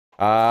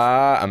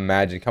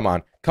Imagine. Come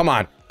on. Come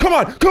on. Come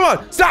on. Come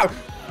on. Stop.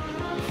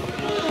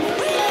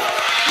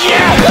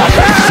 Yeah.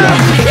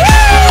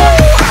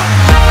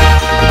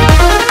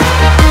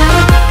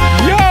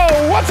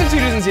 Yo, what's up,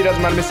 dudes and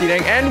SeeDank? My name is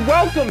SeeDeng, and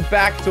welcome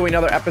back to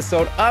another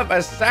episode of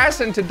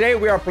Assassin. Today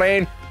we are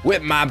playing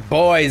with my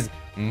boys,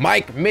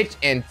 Mike, Mitch,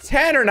 and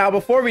Tanner. Now,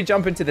 before we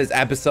jump into this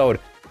episode,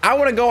 I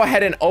want to go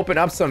ahead and open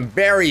up some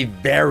very,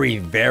 very,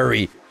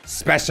 very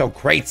special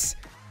crates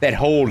that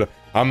hold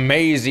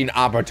amazing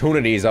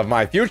opportunities of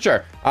my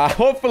future.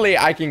 Hopefully,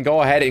 I can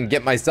go ahead and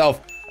get myself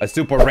a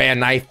super rare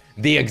knife,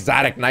 the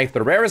exotic knife,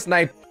 the rarest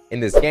knife in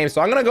this game. So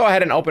I'm going to go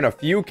ahead and open a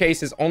few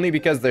cases only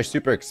because they're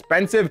super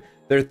expensive.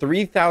 They're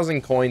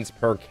 3,000 coins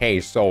per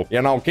case. So,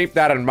 you know, keep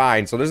that in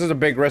mind. So this is a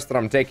big risk that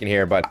I'm taking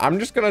here, but I'm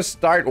just going to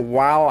start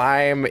while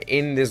I'm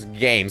in this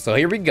game. So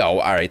here we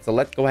go. All right, so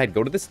let's go ahead,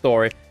 go to the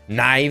store,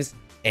 knives,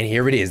 and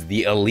here it is,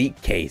 the elite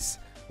case.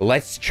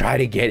 Let's try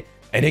to get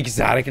an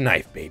exotic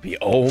knife, baby.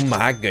 Oh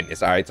my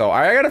goodness. All right, so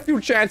I got a few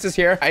chances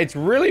here. It's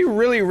really,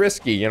 really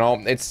risky, you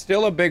know. It's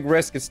still a big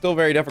risk. It's still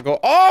very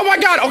difficult. Oh my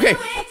god. Okay.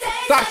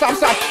 Stop, stop,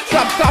 stop,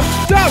 stop, stop,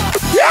 stop.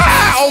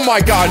 Yeah. Oh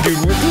my god, dude.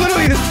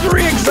 Literally, there's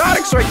 3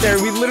 exotics right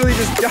there. We literally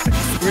just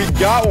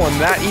got one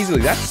that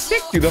easily. That's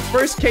sick, dude. The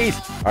first case.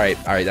 All right,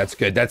 that's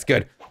good. That's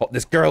good. Oh,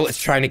 this girl is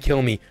trying to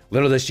kill me.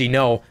 Little does she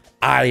know,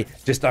 I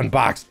just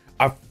unboxed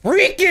a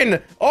freaking,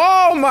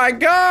 oh my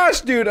gosh,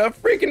 dude, a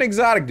freaking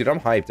exotic. Dude, I'm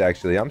hyped,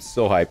 actually. I'm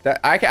so hyped.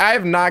 I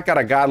have not got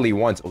a godly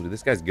once. Oh, dude,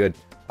 this guy's good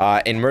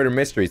in Murder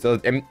Mystery.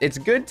 So it's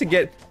good to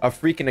get a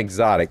freaking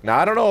exotic. Now,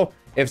 I don't know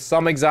if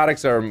some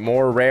exotics are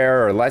more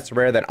rare or less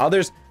rare than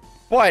others,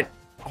 but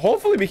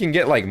hopefully we can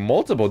get, like,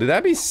 multiple. Dude,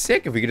 that'd be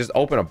sick if we could just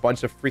open a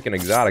bunch of freaking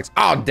exotics.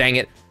 Oh, dang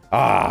it.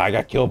 I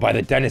got killed by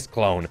the dentist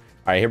clone. All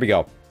right, here we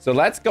go. So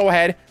let's go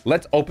ahead.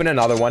 Let's open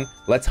another one.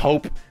 Let's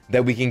hope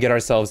that we can get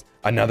ourselves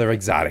another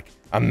exotic.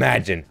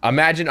 Imagine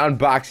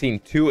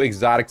unboxing 2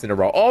 exotics in a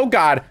row. Oh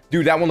god,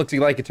 dude, that one looks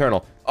like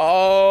Eternal.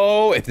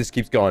 Oh, if this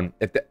keeps going,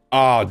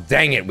 oh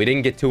dang it, we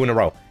didn't get 2 in a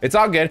row. It's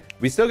all good.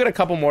 We still got a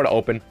couple more to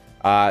open.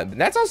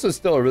 That's also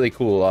still a really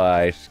cool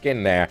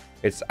skin there.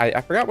 It's I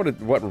forgot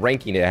what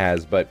ranking it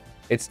has, but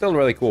it's still a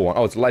really cool one.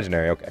 Oh, it's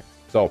legendary. Okay,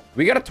 so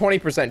we got a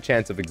 20%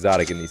 chance of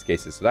exotic in these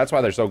cases, so that's why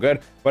they're so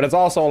good. But it's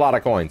also a lot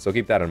of coins, so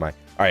keep that in mind.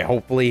 All right,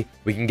 hopefully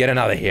we can get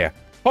another here.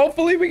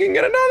 Hopefully we can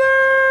get another.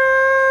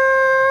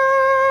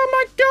 Oh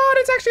my god,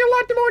 it's actually a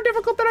lot more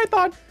difficult than I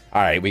thought.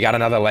 All right, we got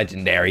another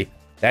legendary.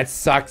 That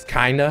sucks,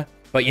 kinda,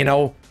 but you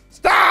know,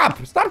 stop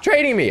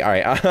trading me. All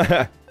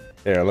right,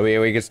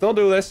 here, we can still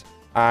do this.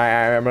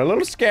 I'm a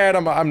little scared.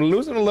 I'm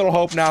losing a little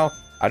hope now.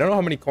 I don't know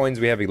how many coins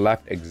we have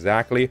left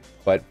exactly,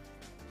 but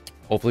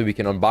hopefully we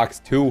can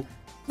unbox 2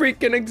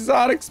 freaking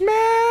exotics,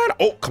 man.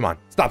 Oh, come on.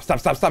 Stop.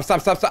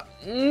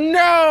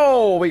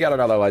 No, we got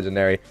another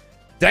legendary.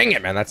 Dang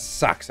it, man. That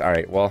sucks. All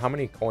right, well, how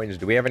many coins?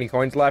 Do we have any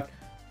coins left?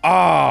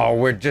 Oh,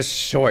 we're just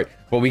short,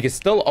 but we can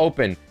still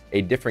open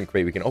a different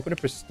crate. We can open a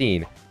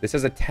pristine. This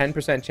has a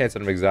 10% chance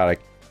of an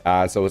exotic,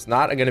 so it's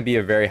not going to be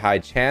a very high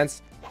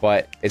chance,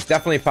 but it's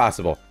definitely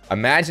possible.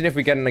 Imagine if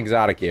we get an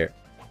exotic here.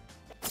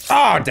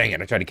 Oh, dang it.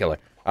 I tried to kill her.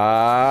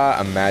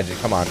 Imagine.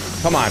 Come on.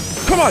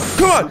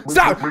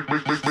 Stop.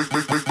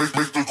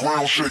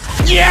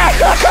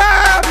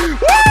 Yeah. Woo!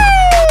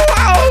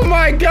 Oh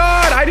my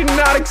god, I did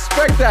not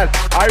expect that.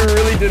 I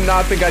really did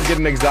not think I'd get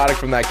an exotic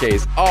from that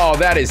case. Oh,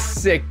 that is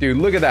sick, dude.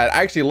 Look at that.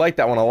 I actually like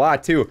that one a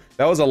lot too.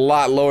 That was a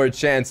lot lower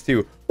chance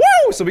too.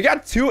 Woo! So we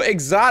got 2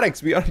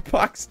 exotics. We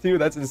unboxed 2.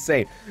 That's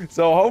insane.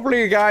 So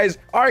hopefully you guys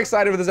are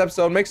excited for this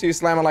episode. Make sure you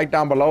slam a like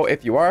down below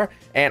if you are,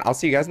 and I'll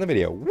see you guys in the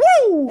video.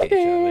 Woo! Hey,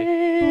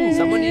 Charlie.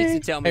 Someone needs to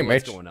tell me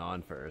what's Mitch. going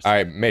on first. All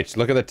right, Mitch,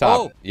 look at the top.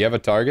 Oh. You have a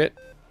target.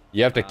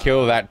 You have to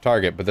kill that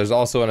target, but there's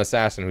also an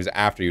assassin who's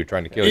after you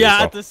trying to kill you. Yeah,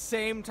 so. at the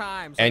same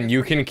time. So And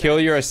you can kill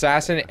your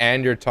assassin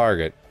and your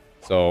target.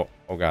 So,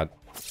 oh god.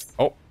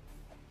 Oh.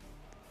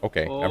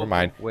 Okay, never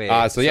mind. Wait,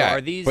 so yeah,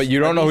 but you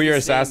don't know who your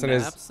assassin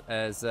is.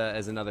 As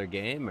another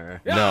game,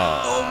 or? No.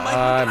 Oh my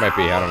god. It might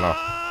be. I don't know.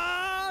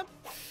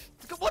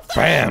 What the?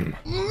 Bam.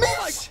 Oh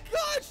my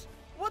gosh.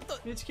 What the?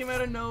 Bitch came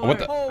out of nowhere. What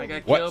the? I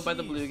got What? killed by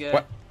the blue guy.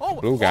 What?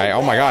 Oh, Blue guy.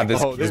 Oh my god,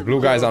 this blue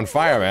guy's on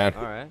fire, man.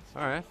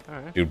 All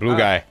right. Dude, blue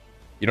guy.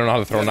 You don't know how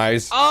to throw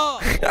knives? Oh,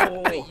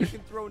 wait, you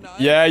can throw knives?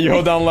 Yeah, you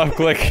hold down left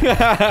click.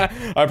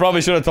 I probably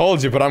should have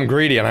told you, but I'm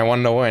greedy and I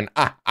want to win.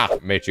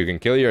 Mitch, you can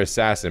kill your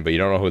assassin, but you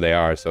don't know who they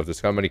are. So if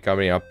there's somebody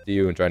coming up to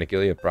you and trying to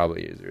kill you, it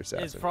probably is your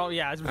assassin. It's probably,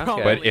 yeah, it's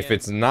probably. But if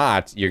it's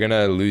not, you're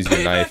gonna lose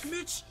your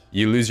knife.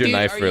 You lose your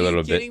knife for a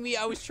little bit. Are you kidding me?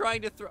 I was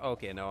trying to throw.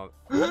 Okay, no,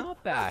 I'm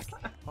not back.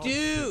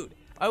 Dude,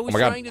 I was Oh my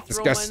god, trying to this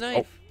throw guy's. my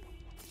knife.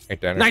 Hey,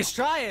 Tanner. Nice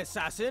try,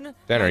 assassin.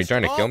 Tanner, are you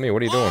trying to kill me?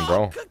 What are you doing,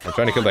 bro? I'm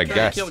trying to kill that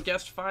guest. Kill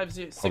guest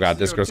 50602. Oh god,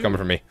 this girl's coming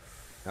for me.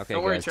 Okay,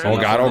 Don't worry, guys, Charlie.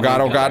 Oh god, oh god,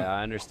 oh god.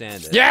 I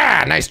understand it.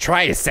 Yeah, nice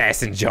try,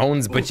 Assassin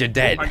Jones, but you're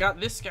dead. I got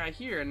this guy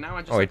here, and now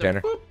I just. Oh, wait, have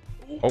to- Tanner. Boop.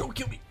 Oh. Don't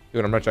kill me.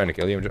 Dude, I'm not trying to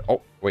kill you. I'm just.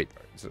 Oh, wait.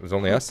 It was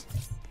only us?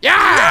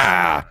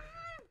 Yeah!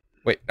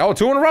 Wait. Oh,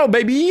 2 in a row,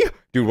 baby.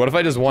 Dude, what if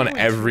I just won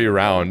every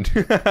round?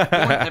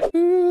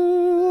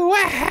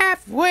 we're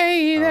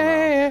halfway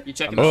there. You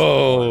check it.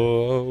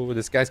 Oh,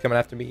 this guy's coming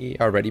after me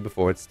already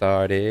before it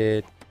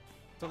started.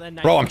 So then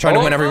Bro, I'm trying to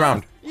win every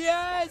round.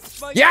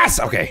 Yes! Yes!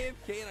 Okay.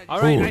 All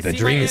right, Ooh, I the see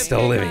dream my is still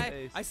AFK living.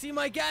 guy. I see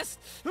my guest.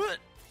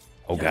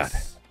 Oh god.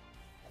 Yes.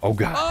 Oh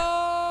god.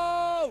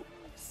 Oh!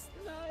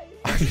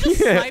 Did you just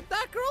snipe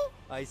that girl?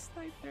 I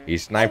sniped her. He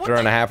sniped her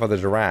and a half of the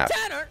giraffe.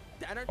 Tanner.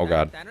 Oh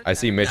god. I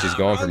see Mitch is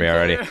going for me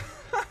already.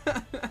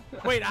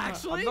 Wait,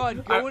 actually? I'm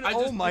not going. I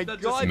Oh just- my that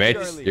just- god, Mitch,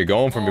 Charlie. you're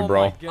going for me, Oh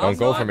bro. my God. Don't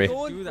go for me.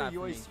 Going Do that for you,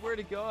 for I me. swear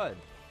to God.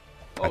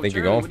 I think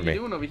you're going for What are me. you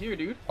doing over here,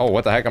 dude? Oh,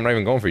 what the heck? I'm not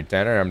even going for you,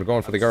 Tanner. I'm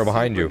going for the girl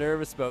behind Super you.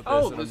 nervous about this.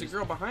 Oh, and there's I'm a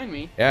girl behind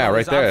me. Yeah, No, right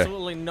there's there.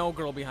 absolutely no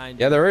girl behind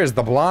you. Yeah, there is.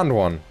 The blonde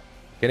one.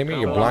 Kidding me?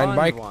 just- You're The blind,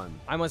 Mike? one.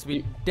 I must be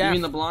You deaf.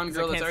 mean the blonde 'cause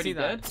I girl that's can't already see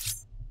that. dead?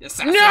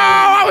 Assassin. No!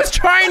 I was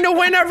trying to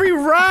win every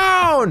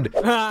round!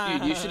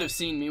 Dude, you should have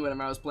seen me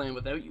when I was playing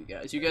without you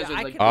guys. You guys Yeah, are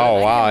I like. can- Oh, I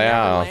can wow, never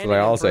yeah. land That's what I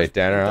in all say, first-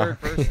 Tanner, in huh? third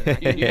person.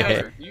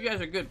 Dude, you guys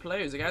are good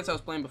players. The guys I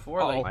was playing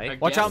before, like. Mike. I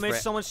Watch out, guess-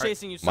 Mitch. Someone's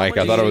chasing you. Mike, I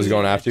Someone's thought I was chasing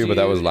going you. after you, but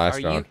that was Dude, last Are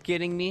you round.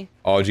 kidding me?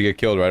 Oh, did you get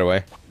killed right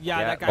away? Yeah,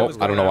 Yeah. that guy Oh, was I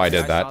don't going know why I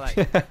after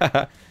did you. saw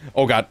that.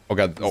 Oh god, oh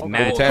god. Oh,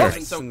 Matt Tanner.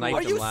 fucking so sniped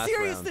Are him you last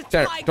serious? round. This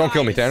Tanner, Thai don't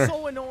kill guy me, is Tanner.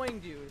 So annoying,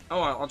 dude.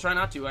 Oh, I'll try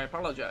not to. I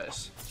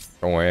apologize.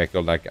 Don't worry, I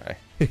killed that guy.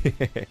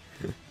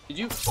 Did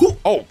you?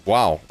 Oh,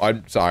 wow.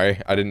 I'm sorry.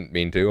 I didn't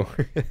mean to.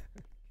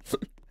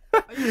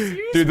 Are you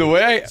serious? Dude, the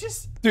way I...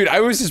 Just. Dude, I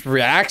was just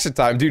reaction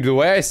time. Dude, the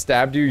way I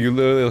stabbed you, you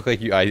literally look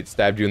like I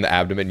stabbed you in the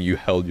abdomen and you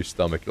held your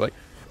stomach. You're like,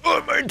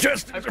 oh, my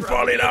intestines are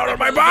falling out of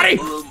my body.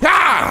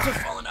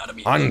 Ah! Falling out of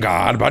me. On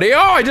God, buddy. Oh,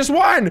 I just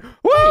won.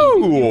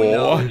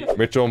 Woo!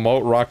 Mitchell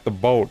Moat rocked the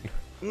boat.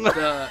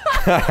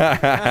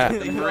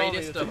 The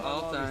greatest of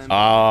all time.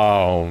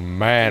 Oh,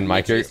 man.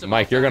 Mike, Richest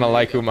Mike, of all you're going to time.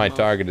 like who my Come on.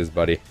 target is,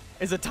 buddy.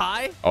 Is it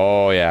Ty?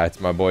 Oh, yeah. It's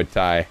my boy,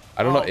 Ty.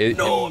 I don't know.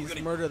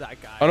 Please murder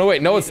that guy. Oh, no,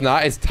 wait. No, it's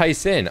not. It's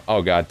Tyson.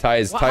 Oh, God.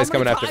 Ty's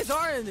coming after... Ties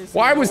are in this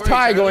Why game? was Don't worry,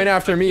 Ty Charlie. going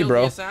after I me, killed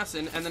bro? The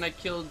assassin, and then I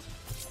killed.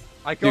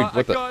 I Dude, got,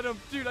 what the- I got him,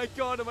 dude. I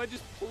got him. I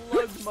just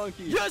plugged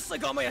monkey. Yes, I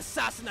got my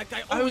assassin. That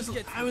guy I always was.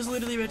 gets. I was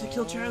literally about to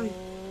kill Charlie.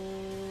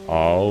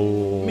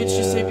 Oh. Mitch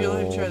just saved your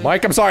life, Charlie.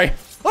 Mike, I'm sorry.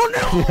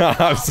 Oh no!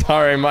 I'm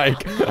sorry,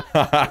 Mike.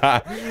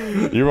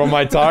 You were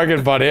my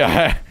target, buddy.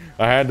 I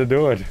had to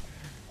do it.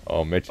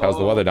 Oh, Mitch, how's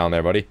the weather down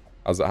there, buddy?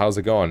 How's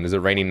it going? Is it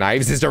raining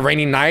knives? Is there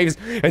raining knives?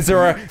 Is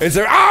there?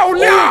 Oh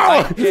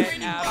no!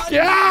 Get out.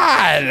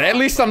 God! At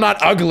least I'm not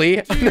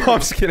ugly. No, I'm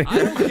just kidding. I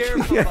don't care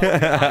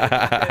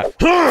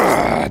if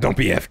I'm Don't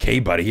be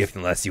FK, buddy,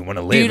 unless you want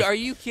to live. Dude, are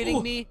you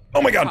kidding me?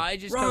 Oh my God. Ty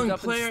just Wrong comes up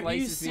player. and Are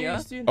you slices me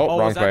up. serious, dude? Oh, Oh,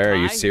 wrong was that player. Are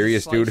you Ty?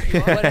 serious, Slice dude? you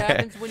up? What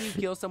happens when you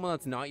kill someone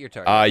that's not your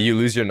target? You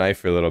lose your knife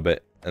for a little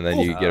bit, and then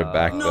you get it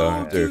back No,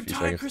 after a dude, few Ty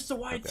seconds.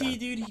 Crystal YT,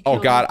 dude. He Oh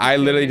killed God, me. I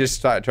literally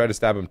just tried to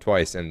stab him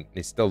twice, and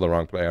he's still the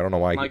wrong player. I don't know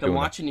why I Mike, keep I'm doing that.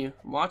 watching you.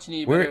 I'm watching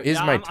you. Where better- is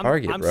my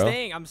target, I'm bro?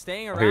 I'm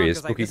staying Oh, around. here he is,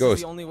 'cause, like, spooky this is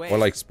ghost. the only way. Or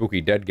like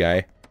spooky dead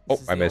guy. Oh,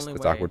 This is I the missed. only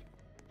That's way. awkward.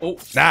 Oh,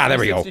 Nah, there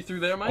we go. 360 through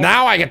there, Mike.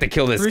 Now I get to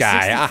kill this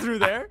guy. 360 Ah, through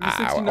there? ah,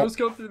 360 oh, no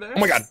scope through there. oh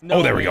my God. No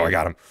Oh, there we go. way. I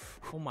got him.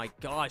 Oh my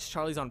gosh,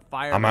 Charlie's on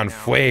fire. I'm right on now.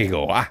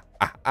 fuego.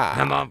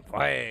 I'm on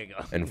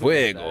fuego. And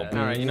fuego. All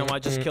right, you know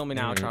what? Just kill me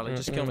now, Charlie.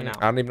 Just kill me now.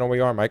 I don't even know where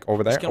you are, Mike.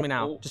 Over there. Just kill me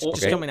now. oh, Just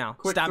okay. kill me now.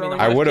 Quick Stab me in the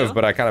throwing I heart. would have, kill?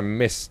 but I kind of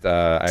missed.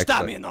 Stab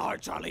accident. me in the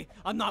heart, Charlie.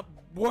 I'm not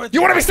worth.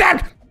 You want to be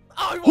stabbed?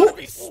 I want to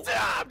be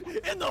stabbed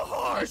in the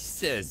heart.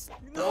 Jesus.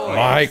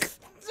 Mike.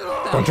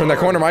 Don't turn that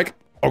corner, Mike.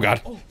 Oh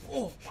God.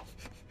 Oh,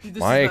 dude,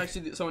 this Mike. is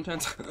actually so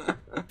intense.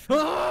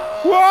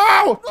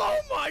 Whoa! Oh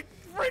my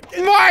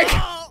freaking. Mike!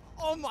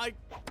 Oh my.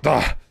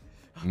 Ugh.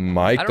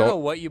 Mike, I don't know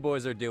don't. what you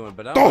boys are doing,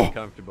 but I'm Oh.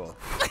 uncomfortable.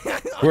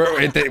 We are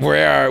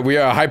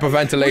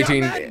hyperventilating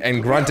We are men. and We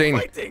are grunting.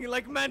 fighting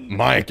like men.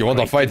 Mike, you want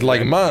to fight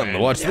like man?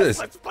 Watch Yes, this.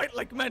 let's fight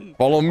like men.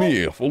 Follow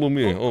me. Follow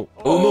me. Oh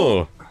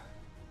no.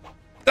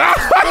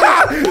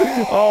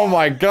 Oh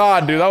my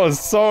God, dude, that was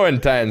so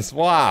intense.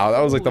 Wow, that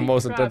was like the Holy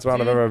most crap, intense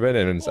round I've dude. ever been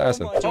in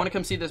Assassin. Do you want to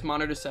come see this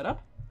monitor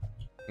setup?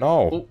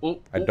 No,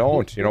 I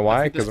don't. You know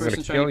why? I think this Because I'm gonna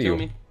person's trying to kill you.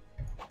 me.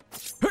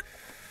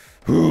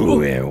 Ooh,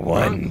 we're Wrong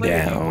one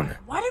player. down.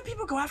 Why do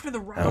people go after the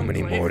wrong How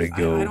many player? more to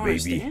go, I don't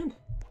baby? Understand.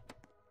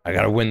 I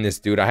gotta win this,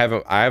 dude. I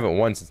haven't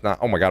won since not.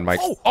 Oh my God, Mike.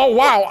 Oh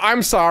wow,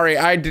 I'm sorry.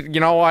 I did.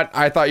 You know what?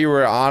 I thought you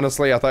were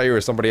honestly. I thought you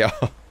were somebody else.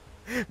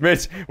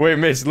 Mitch, wait,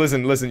 Mitch,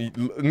 listen.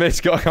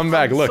 Mitch, come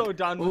back. I'm Look. so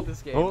done with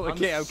this game. Oh,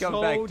 okay, I'm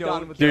coming back. so Don't-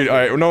 done with Dude, this all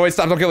right, no, wait,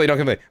 stop, don't kill me, don't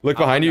kill me. Look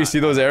behind you, you God. see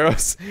those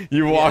arrows?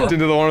 You walked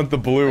into the one with the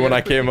blue when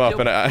I came up,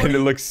 and it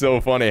looked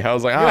so funny. I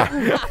was like, ah.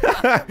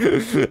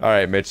 All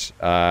right, Mitch,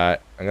 I'm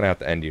gonna have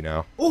to end you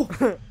now. Oh,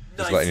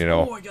 Just letting you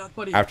know. Oh my God,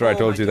 buddy. After I Oh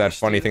told my you that gosh,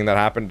 funny dude. thing that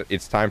happened,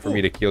 it's time for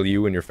me to kill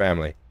you and your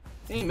family.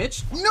 Hey,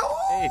 Mitch. No.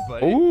 Hey,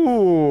 buddy. I did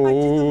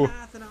Ooh. the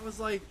math, and I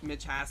was like,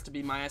 Mitch has to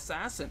be my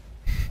assassin.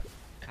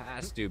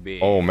 Has to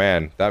be. Oh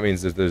man, that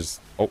means that there's.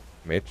 Oh,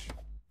 Mitch.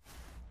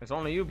 It's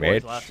only you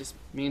Mitch. boys left. Just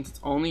means it's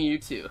only you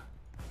two.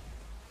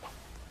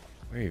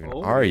 Where even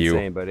Oh, are you?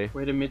 Insane, buddy.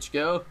 Where did Mitch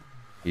go?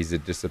 He's a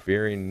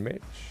disappearing Mitch,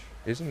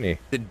 isn't he?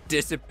 The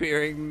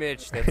disappearing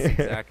Mitch. That's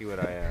exactly what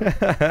I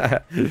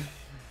am.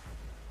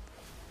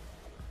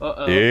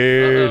 Uh-oh.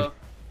 Dude. Uh-oh.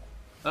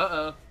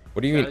 Uh-oh.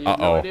 What do you mean? You have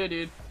no Uh-oh. idea,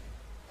 dude.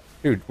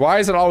 Dude, why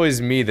is it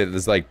always me that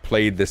has, like,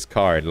 played this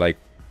card? Like,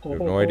 I have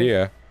no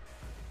idea.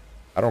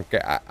 I don't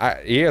get...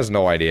 he has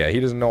no idea. He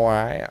doesn't know where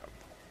I am.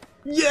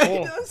 Yeah,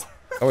 he does.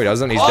 Oh, he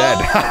doesn't? He's dead.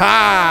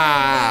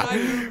 I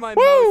moved my mouse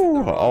Woo!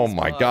 in the wrong Oh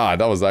my spot. god,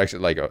 that was actually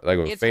like a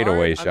It's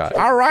fadeaway hard. I'm shot.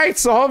 sure- All right,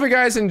 so hope you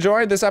guys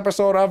enjoyed this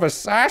episode of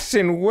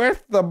Assassin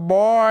with the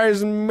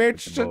boys,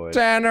 Mitch, Boys.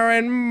 Tanner,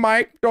 and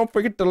Mike. Don't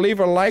forget to leave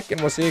a like,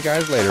 and we'll see you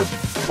guys later.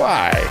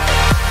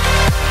 Bye.